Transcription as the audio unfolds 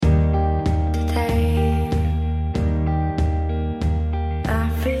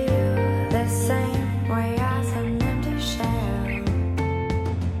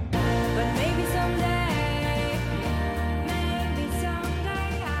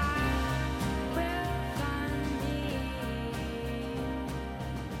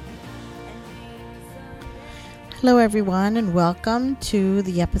Hello, everyone, and welcome to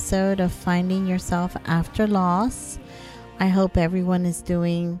the episode of Finding Yourself After Loss. I hope everyone is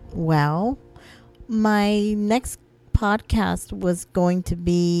doing well. My next podcast was going to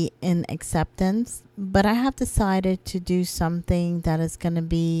be in acceptance, but I have decided to do something that is going to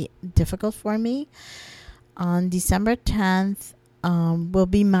be difficult for me. On December 10th will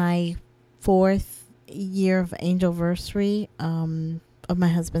be my 4th year of anniversary of my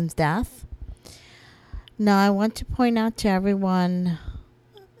husband's death. Now, I want to point out to everyone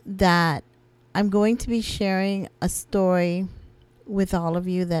that I'm going to be sharing a story with all of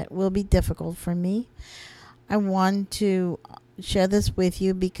you that will be difficult for me. I want to share this with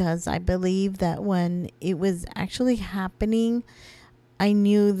you because I believe that when it was actually happening, I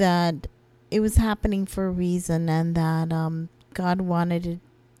knew that it was happening for a reason and that God wanted it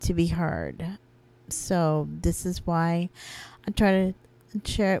to be heard. So this is why I try to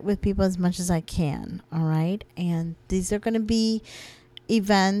share it with people as much as I can. All right. And these are going to be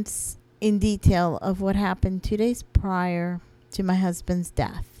events in detail of what happened 2 days prior to my husband's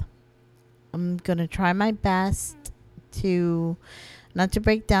death. I'm going to try my best to not to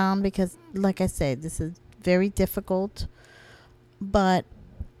break down because, like I said, this is very difficult, but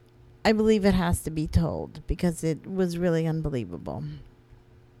I believe it has to be told because it was really unbelievable.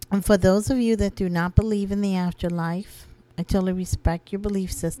 And for those of you that do not believe in the afterlife, I totally respect your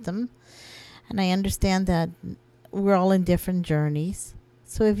belief system, and I understand that we're all in different journeys.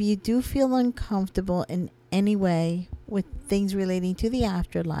 So if you do feel uncomfortable in any way with things relating to the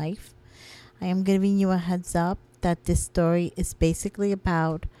afterlife, I am giving you a heads up that this story is basically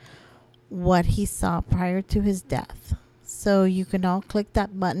about what he saw prior to his death. So you can all click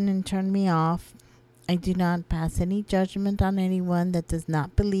that button and turn me off. I do not pass any judgment on anyone that does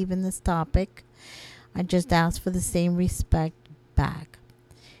not believe in this topic. I just ask for the same respect back.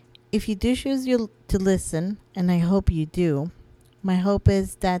 If you do choose to listen, and I hope you do, my hope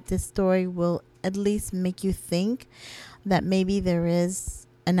is that this story will at least make you think that maybe there is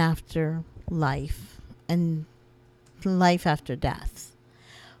an afterlife and life after death.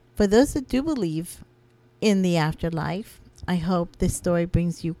 For those that do believe in the afterlife, I hope this story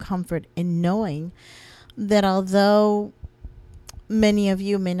brings you comfort in knowing that although many of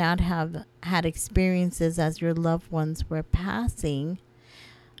you may not have had experiences as your loved ones were passing,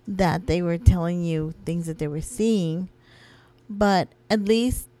 that they were telling you things that they were seeing. But at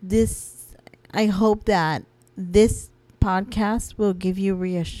least I hope that this podcast will give you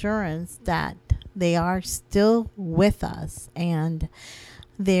reassurance that they are still with us and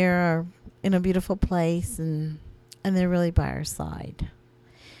they're in a beautiful place and they're really by our side.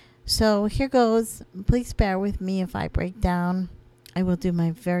 So here goes. Please bear with me if I break down. I will do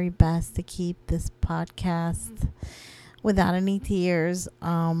my very best to keep this podcast without any tears.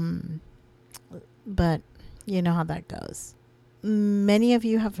 But you know how that goes. Many of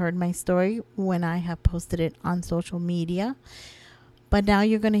you have heard my story when I have posted it on social media, but now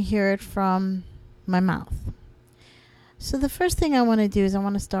you're going to hear it from my mouth. So the first thing I want to do is I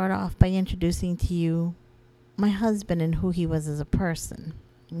want to start off by introducing to you my husband and who he was as a person.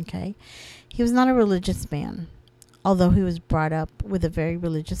 Okay. He was not a religious man, although he was brought up with a very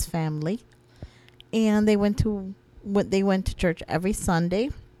religious family, and they went to church every Sunday.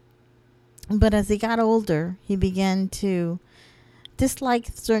 But as he got older, he began to dislike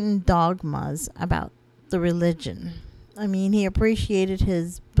certain dogmas about the religion. I mean, he appreciated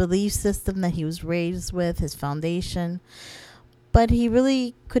his belief system that he was raised with, his foundation, but he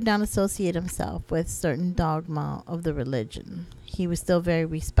really could not associate himself with certain dogma of the religion. He was still very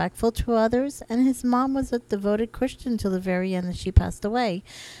respectful to others, and his mom was a devoted Christian till the very end that she passed away,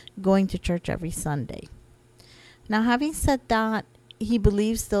 going to church every Sunday. Now, having said that, he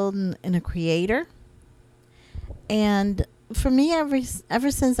believes still in a creator. And for me,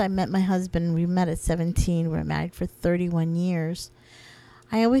 ever since I met my husband, we met at 17, we're married for 31 years,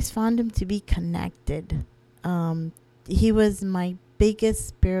 I always found him to be connected. He was my biggest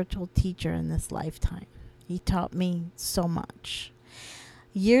spiritual teacher in this lifetime. He taught me so much.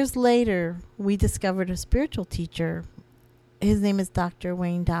 Years later, we discovered a spiritual teacher. His name is Dr.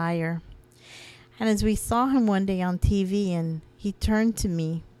 Wayne Dyer. And as we saw him one day on TV, and he turned to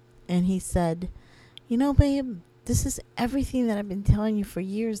me and he said, "You know, babe, this is everything that I've been telling you for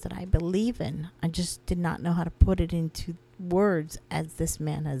years that I believe in. I just did not know how to put it into words as this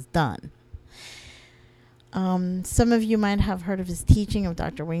man has done." Some of you might have heard of his teaching of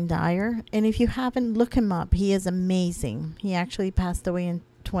Dr. Wayne Dyer. And if you haven't, look him up. He is amazing. He actually passed away in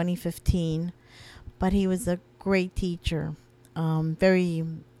 2015, but he was a great teacher, very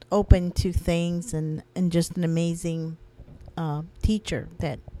open to things and just an amazing teacher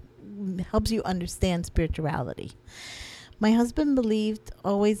that helps you understand spirituality. My husband believed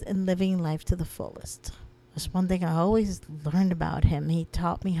always in living life to the fullest. That's one thing I always learned about him. He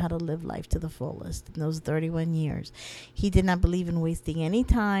taught me how to live life to the fullest in those 31 years. He did not believe in wasting any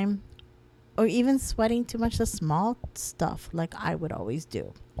time or even sweating too much the small stuff like I would always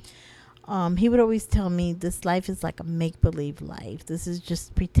do. He would always tell me this life is like a make-believe life. This is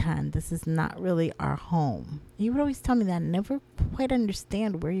just pretend. This is not really our home. He would always tell me that. I never quite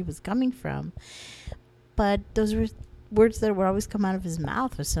understand where he was coming from. But those were words that would always come out of his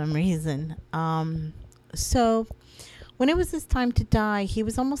mouth for some reason. So when it was his time to die, he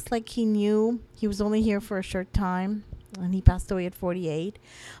was almost like he knew he was only here for a short time. And he passed away at 48.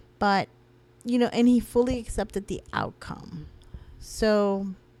 But, and he fully accepted the outcome. So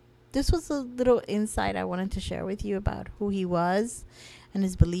this was a little insight I wanted to share with you about who he was and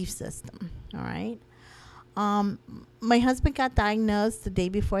his belief system. All right. My husband got diagnosed the day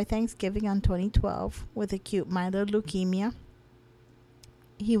before Thanksgiving on 2012 with acute myeloid leukemia.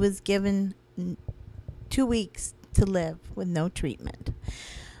 He was given 2 weeks to live with no treatment.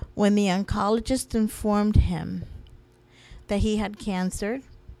 When the oncologist informed him that he had cancer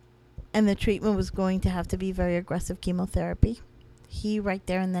and the treatment was going to have to be very aggressive chemotherapy, he right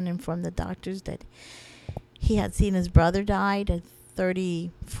there and then informed the doctors that he had seen his brother died at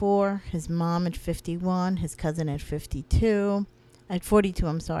 34, his mom at 51, his cousin at 42, at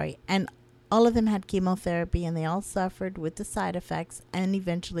 42, and all of them had chemotherapy and they all suffered with the side effects, and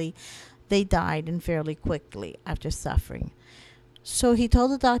eventually they died and fairly quickly after suffering. So he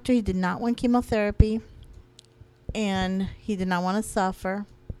told the doctor he did not want chemotherapy and he did not want to suffer.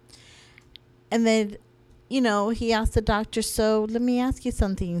 And then he asked the doctor, so let me ask you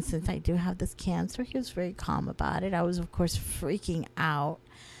something, since I do have this cancer. He was very calm about it. I was, of course, freaking out.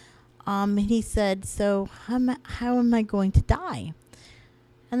 And he said, so how am I going to die?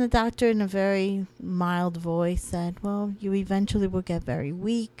 And the doctor, in a very mild voice, said, well, you eventually will get very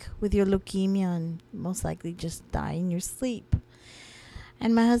weak with your leukemia and most likely just die in your sleep.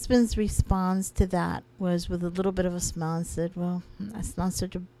 And my husband's response to that was with a little bit of a smile and said, well, that's not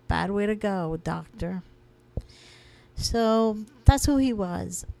such a bad way to go, doctor. So that's who he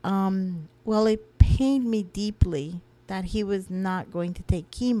was. Well, it pained me deeply that he was not going to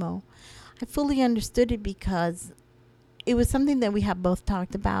take chemo. I fully understood it because it was something that we had both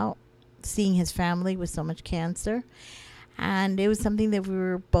talked about, seeing his family with so much cancer. And it was something that we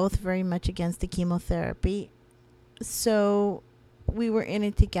were both very much against the chemotherapy. So we were in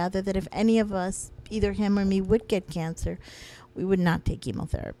it together that if any of us, either him or me, would get cancer, we would not take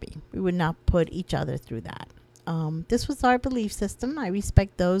chemotherapy. We would not put each other through that. This was our belief system. I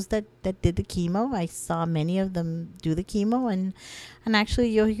respect those that did the chemo. I saw many of them do the chemo, and actually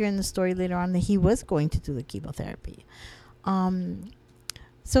you'll hear in the story later on that he was going to do the chemotherapy.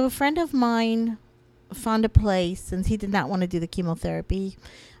 So a friend of mine found a place, since he did not want to do the chemotherapy,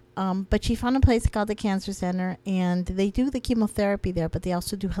 but she found a place called the Cancer Center, and they do the chemotherapy there, but they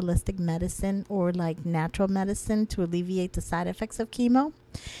also do holistic medicine or like natural medicine to alleviate the side effects of chemo.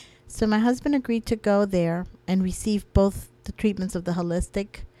 So my husband agreed to go there and receive both the treatments of the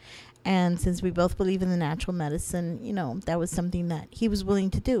holistic. And since we both believe in the natural medicine, that was something that he was willing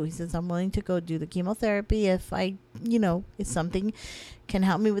to do. He says, I'm willing to go do the chemotherapy if if something can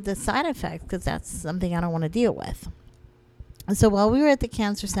help me with the side effects, because that's something I don't want to deal with. And so while we were at the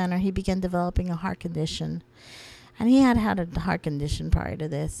Cancer Center, he began developing a heart condition. And he had a heart condition prior to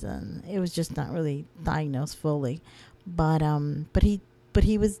this, and it was just not really diagnosed fully. But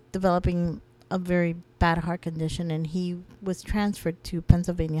he was developing a very bad heart condition, and he was transferred to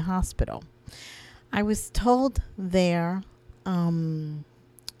Pennsylvania Hospital. I was told there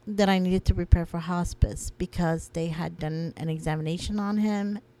that I needed to prepare for hospice because they had done an examination on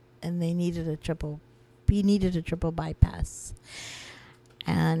him, and he needed a triple bypass.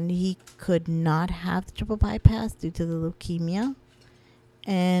 And he could not have the triple bypass due to the leukemia,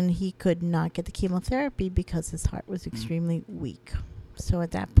 and he could not get the chemotherapy because his heart was extremely weak. So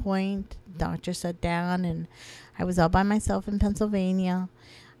at that point, doctor sat down, and I was all by myself in Pennsylvania.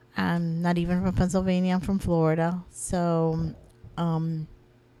 I'm not even from Pennsylvania, I'm from Florida. So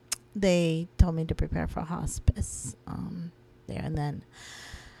they told me to prepare for hospice there and then.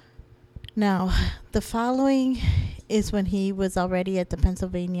 Now, the following is when he was already at the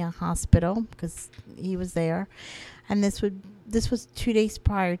Pennsylvania hospital, because he was there. And this was 2 days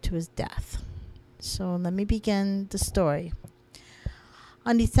prior to his death. So let me begin the story.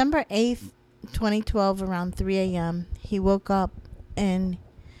 On December 8th, 2012, around 3 a.m., he woke up and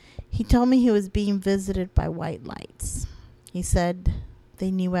he told me he was being visited by white lights. He said they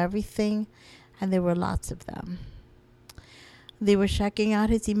knew everything and there were lots of them. They were checking out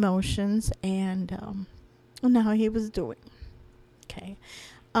his emotions and how he was doing. Okay.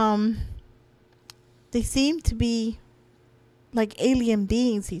 They seemed to be like alien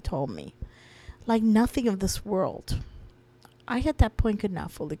beings, he told me. Like nothing of this world. I at that point could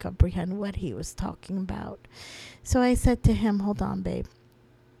not fully comprehend what he was talking about. So I said to him, hold on, babe.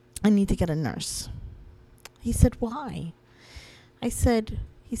 I need to get a nurse. He said, why? He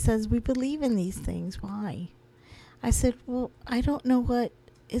says, we believe in these things. Why? I said, well, I don't know what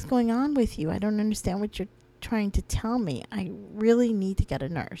is going on with you. I don't understand what you're trying to tell me. I really need to get a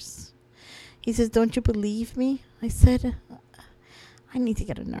nurse. He says, don't you believe me? I said, I need to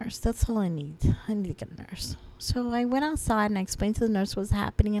get a nurse. That's all I need. I need to get a nurse. So I went outside and I explained to the nurse what was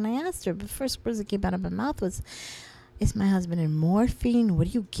happening. And I asked her, the first words that came out of my mouth was, is my husband in morphine? What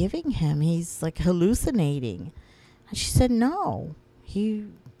are you giving him? He's like hallucinating. And she said, no.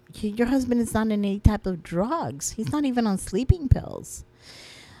 Your husband is not in any type of drugs. He's not even on sleeping pills.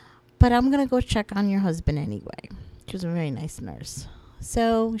 But I'm going to go check on your husband anyway. She was a very nice nurse.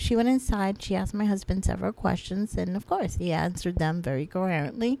 So she went inside. She asked my husband several questions. And, of course, he answered them very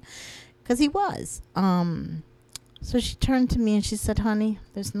coherently because he was. So she turned to me and she said, honey,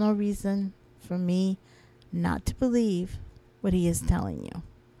 there's no reason for me not to believe what he is telling you.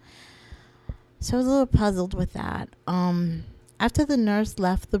 So I was a little puzzled with that. After the nurse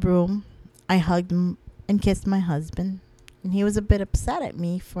left the room, I hugged him and kissed my husband. And he was a bit upset at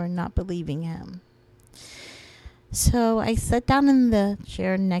me for not believing him. So I sat down in the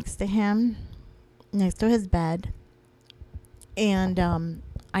chair next to him, next to his bed, and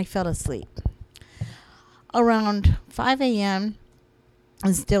I fell asleep. Around 5 a.m.,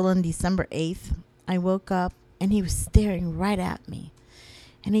 and still on December 8th, I woke up and he was staring right at me.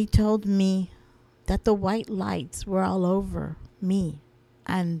 And he told me that the white lights were all over me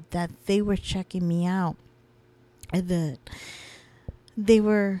and that they were checking me out. And that they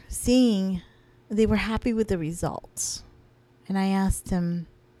were happy with the results. And I asked him,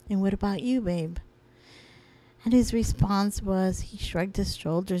 and what about you, babe? And his response was, he shrugged his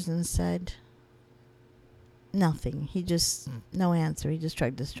shoulders and said, nothing. No answer. He just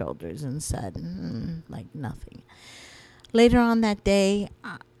shrugged his shoulders and said, like nothing. Later on that day,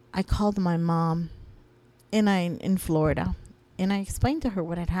 I called my mom in Florida, and I explained to her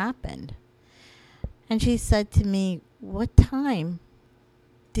what had happened. And she said to me, what time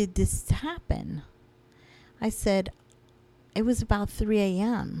did this happen? I said, it was about 3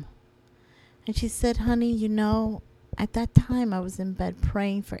 a.m. And she said, honey, at that time I was in bed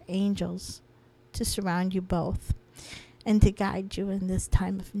praying for angels to surround you both and to guide you in this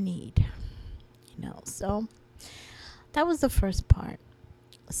time of need. So that was the first part.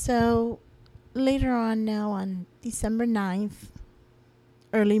 So later on now, on December 9th,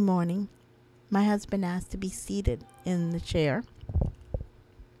 early morning, my husband asked to be seated in the chair.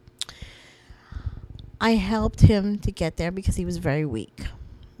 I helped him to get there because he was very weak.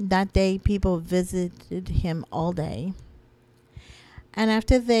 That day, people visited him all day. And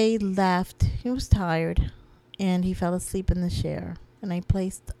after they left, he was tired and he fell asleep in the chair. And I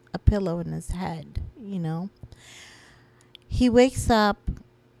placed a pillow in his head, He wakes up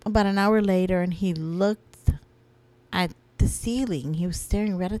about an hour later and he looked at the ceiling. He was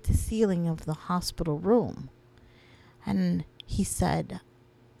staring right at the ceiling of the hospital room. And he said,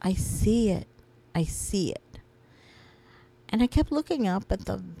 I see it. I see it. And I kept looking up at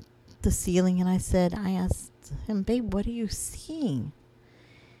the ceiling and I asked him, babe, what are you seeing?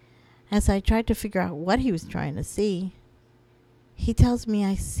 As I tried to figure out what he was trying to see, he tells me,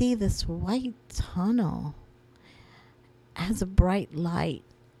 I see this white tunnel. It has a bright light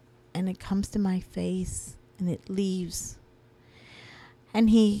and it comes to my face and it leaves. And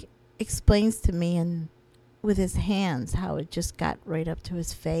he explains to me and with his hands how it just got right up to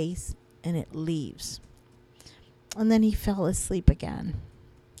his face and it leaves. And then he fell asleep again.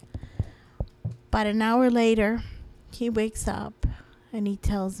 About an hour later, he wakes up and he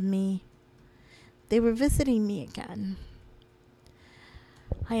tells me they were visiting me again.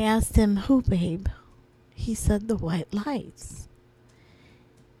 I asked him, who, babe? He said, the white lights.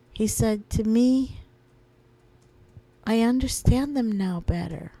 He said to me, I understand them now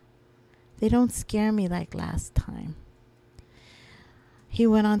better. They don't scare me like last time. He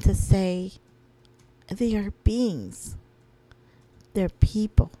went on to say, they are beings. They're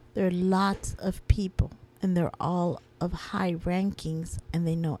people. They're lots of people. And they're all of high rankings. And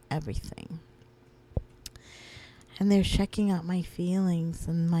they know everything. And they're checking out my feelings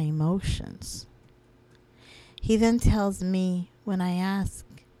and my emotions. He then tells me, when I ask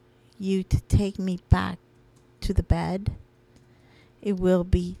you to take me back to the bed, it will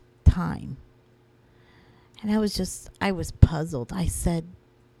be time. And I was puzzled. I said,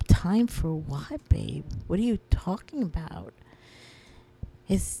 time for what, babe? What are you talking about?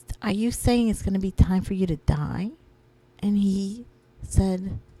 Are you saying it's going to be time for you to die? And he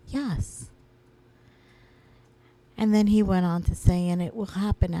said, yes. And then he went on to say, and it will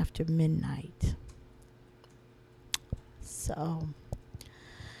happen after midnight. So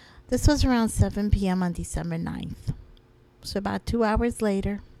this was around 7 p.m. on December 9th. So about 2 hours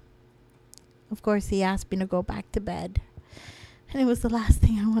later, of course, he asked me to go back to bed. And it was the last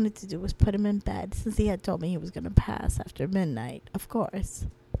thing I wanted to do was put him in bed, since he had told me he was going to pass after midnight, of course.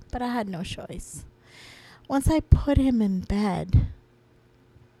 But I had no choice. Once I put him in bed,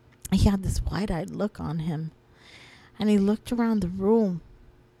 he had this wide-eyed look on him. And he looked around the room.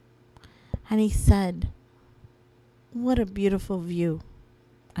 And he said, what a beautiful view,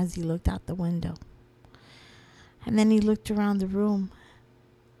 as he looked out the window. And then he looked around the room.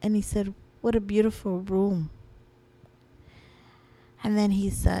 And he said, what a beautiful room. And then he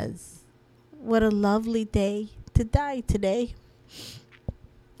says, what a lovely day to die today.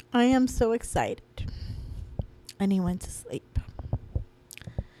 I am so excited. And he went to sleep.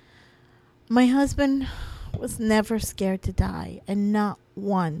 My husband was never scared to die, and not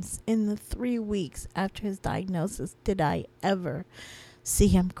once in the 3 weeks after his diagnosis did I ever see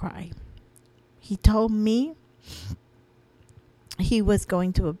him cry. He told me he was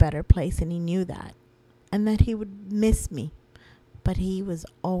going to a better place, and he knew that, and that he would miss me, but he was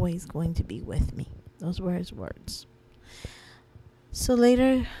always going to be with me. Those were his words. So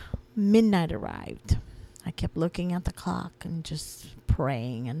later, midnight arrived. I kept looking at the clock and just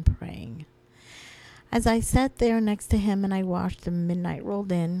praying and praying. As I sat there next to him and I watched the midnight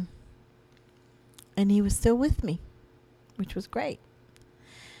rolled in, and he was still with me, which was great.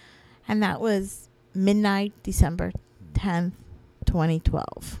 And that was midnight, December 10th,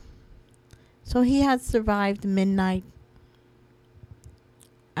 2012. So he had survived midnight.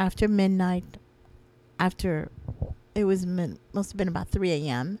 After midnight, after it was must have been about 3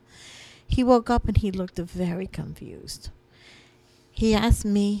 a.m., he woke up and he looked very confused. He asked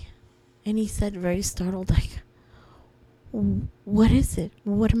me, and he said very startled, like, what is it?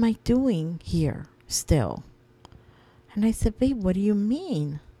 What am I doing here still? And I said, babe, what do you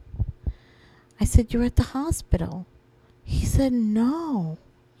mean? I said, you're at the hospital. He said, no,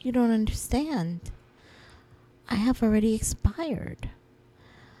 you don't understand. I have already expired.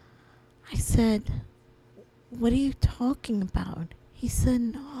 I said, what are you talking about? He said,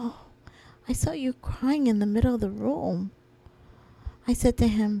 no, I saw you crying in the middle of the room. I said to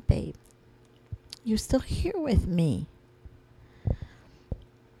him, babe, you're still here with me.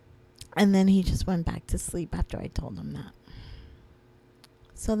 And then he just went back to sleep after I told him that.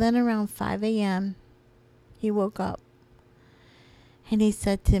 So then around 5 a.m., he woke up. And he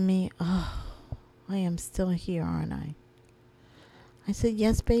said to me, oh, I am still here, aren't I? I said,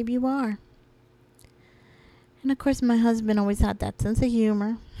 yes, babe, you are. And of course, my husband always had that sense of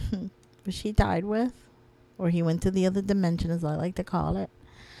humor, which he died with, or he went to the other dimension, as I like to call it.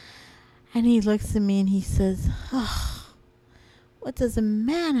 And he looks at me and he says, oh, what does a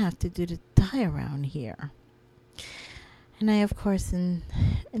man have to do to die around here? And I, of course, in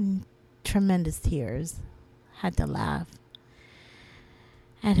tremendous tears, had to laugh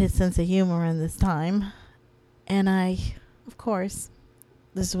at his sense of humor in this time. And I, of course,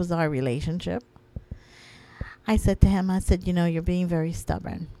 this was our relationship. I said to him, I said, you know, you're being very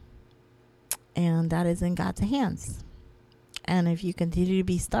stubborn. And that is in God's hands. And if you continue to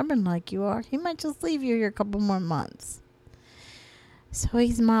be stubborn like you are, he might just leave you here a couple more months. So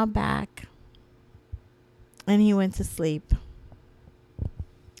he smiled back. And he went to sleep.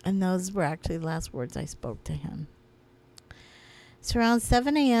 And those were actually the last words I spoke to him. So around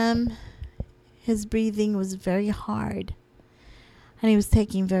 7 a.m., his breathing was very hard. And he was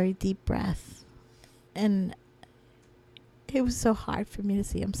taking very deep breaths. And it was so hard for me to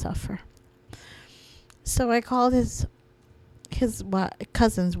see him suffer. So I called his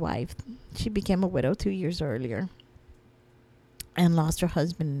cousin's wife. She became a widow 2 years earlier and lost her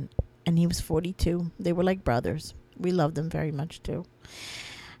husband, and he was 42. They were like brothers. We loved them very much too.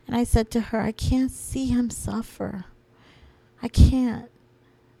 And I said to her, I can't see him suffer. I can't.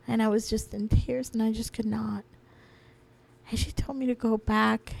 And I was just in tears, and I just could not. And she told me to go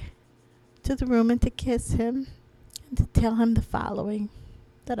back to the room and to kiss him and to tell him the following,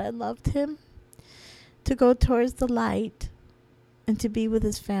 that I loved him, to go towards the light and to be with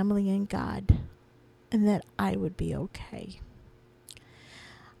his family and God, and that I would be okay.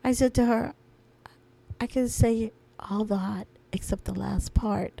 I said to her, I can say all that except the last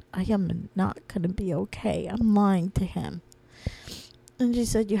part. I am not going to be okay. I'm lying to him. And she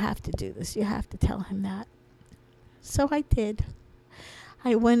said, you have to do this. You have to tell him that. So I did.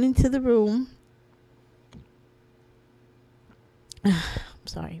 I went into the room. I'm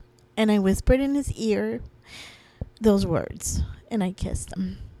sorry. And I whispered in his ear those words. And I kissed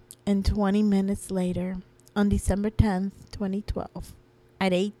him. And 20 minutes later, on December 10th, 2012,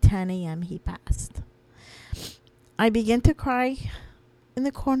 at 8:10 a.m., he passed. I began to cry in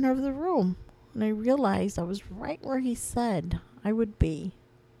the corner of the room. And I realized I was right where he said I would be,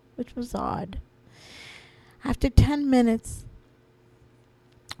 which was odd. After 10 minutes,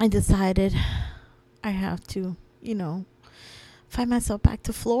 I decided I have to, find myself back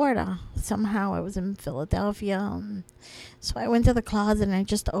to Florida. Somehow I was in Philadelphia. So I went to the closet and I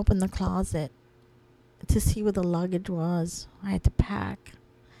just opened the closet to see where the luggage was. I had to pack.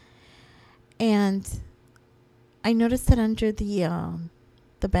 And I noticed that under the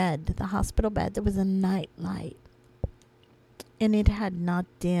bed, the hospital bed, there was a night light. And it had not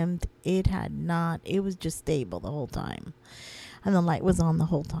dimmed. It was just stable the whole time. And the light was on the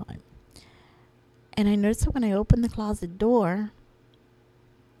whole time. And I noticed that when I opened the closet door,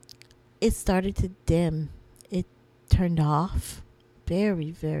 it started to dim. It turned off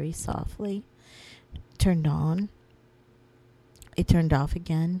very, very softly. Turned on. It turned off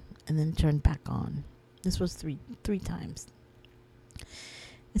again and then turned back on. This was three times.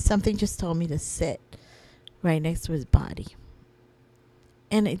 And something just told me to sit right next to his body.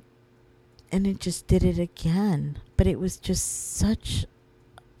 And it just did it again. But it was just such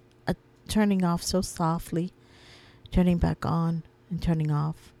a turning off so softly, turning back on and turning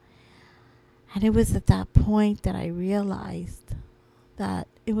off. And it was at that point that I realized that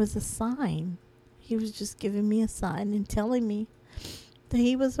it was a sign. He was just giving me a sign and telling me that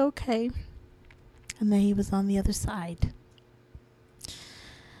he was okay and that he was on the other side.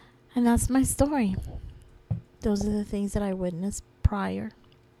 And that's my story. Those are the things that I witnessed prior.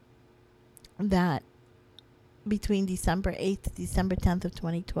 That between December 8th to December 10th of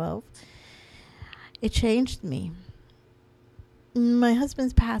 2012, it changed me. My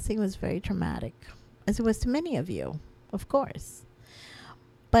husband's passing was very traumatic, as it was to many of you, of course.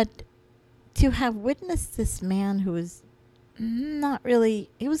 But to have witnessed this man who was not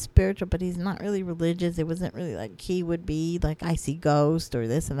really, he was spiritual, but he's not really religious. It wasn't really like he would be like, I see ghosts or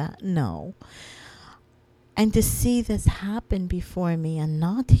this and that. No. And to see this happen before me and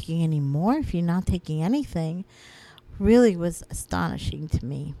not taking any more, if you're not taking anything, really was astonishing to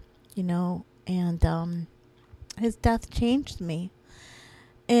me, and his death changed me.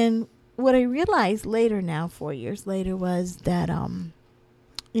 And what I realized later now, 4 years later, was that,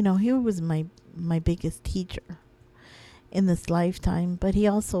 he was my biggest teacher in this lifetime, but he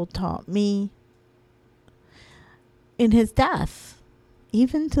also taught me in his death,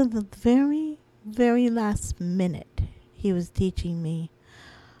 even to the very, very last minute, he was teaching me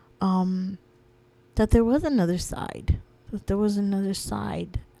that there was another side,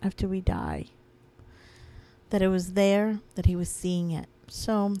 after we die, that it was there, that he was seeing it.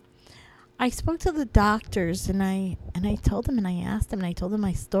 So I spoke to the doctors and I told them, and I asked them, and I told them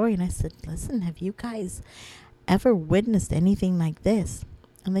my story, and I said, listen, have you guys ever witnessed anything like this?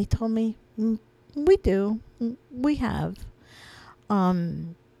 And they told me, we do, we have,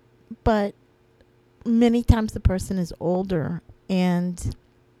 but many times the person is older and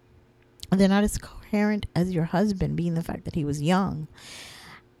they're not as coherent as your husband, being the fact that he was young.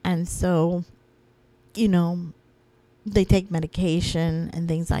 And so, they take medication and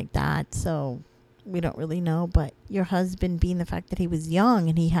things like that. So we don't really know. But your husband, being the fact that he was young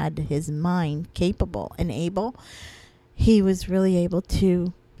and he had his mind capable and able, he was really able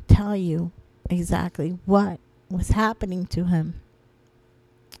to tell you exactly what was happening to him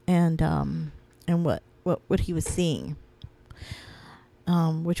and what he was seeing,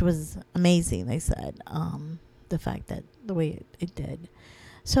 which was amazing. They said the fact that the way it did.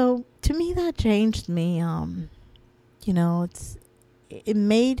 So to me, that changed me. It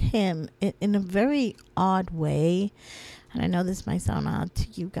made him in a very odd way, and I know this might sound odd to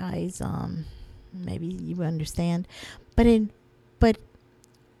you guys. Maybe you understand, but it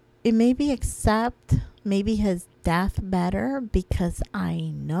made me accept maybe his death better, because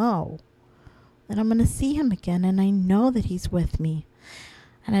I know that I'm going to see him again, and I know that he's with me,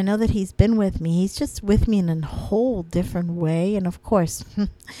 and I know that he's been with me. He's just with me in a whole different way, and of course,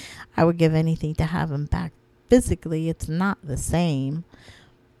 I would give anything to have him back. Physically, it's not the same,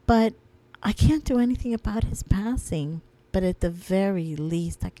 but I can't do anything about his passing. But at the very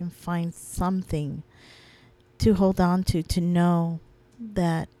least, I can find something to hold on to know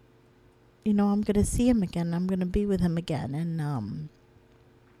that, I'm going to see him again. I'm going to be with him again.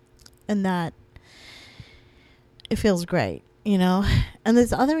 And that it feels great. you know, and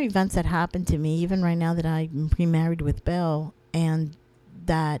there's other events that happen to me, even right now that I'm remarried with Bill, and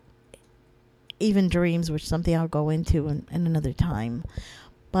that even dreams, which something I'll go into in another time.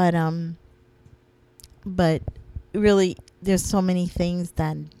 But, but really, there's so many things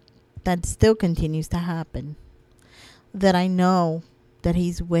that still continues to happen that I know that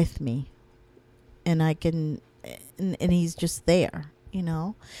he's with me and I can, and he's just there, you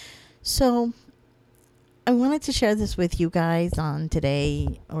know? So I wanted to share this with you guys on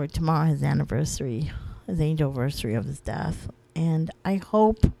today or tomorrow, his anniversary, his angelversary of his death. And I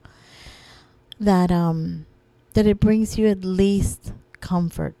hope that, that it brings you at least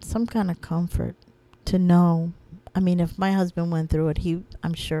comfort, some kind of comfort to know. I mean, if my husband went through it,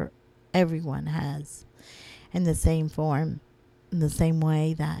 I'm sure everyone has in the same form, in the same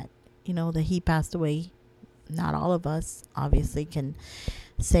way that, you know, that he passed away. Not all of us obviously can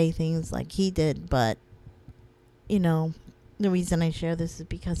say things like he did, but, you know, the reason I share this is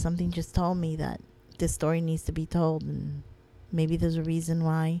because something just told me that this story needs to be told, and maybe there's a reason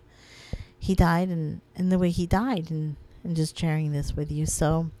why he died and the way he died, and just sharing this with you.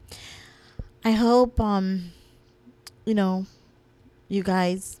 So I hope, you know, you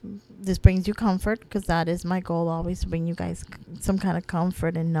guys, this brings you comfort, because that is my goal, always to bring you guys some kind of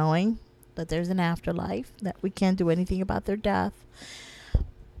comfort in knowing that there's an afterlife, that we can't do anything about their death,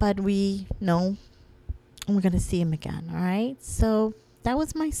 but we know we're going to see him again. All right. So that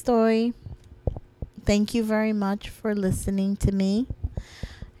was my story. Thank you very much for listening to me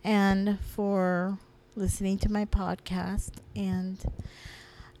and for listening to my podcast. And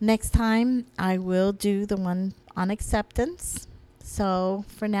next time I will do the one on acceptance. So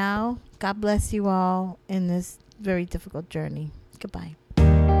for now, God bless you all in this very difficult journey. Goodbye.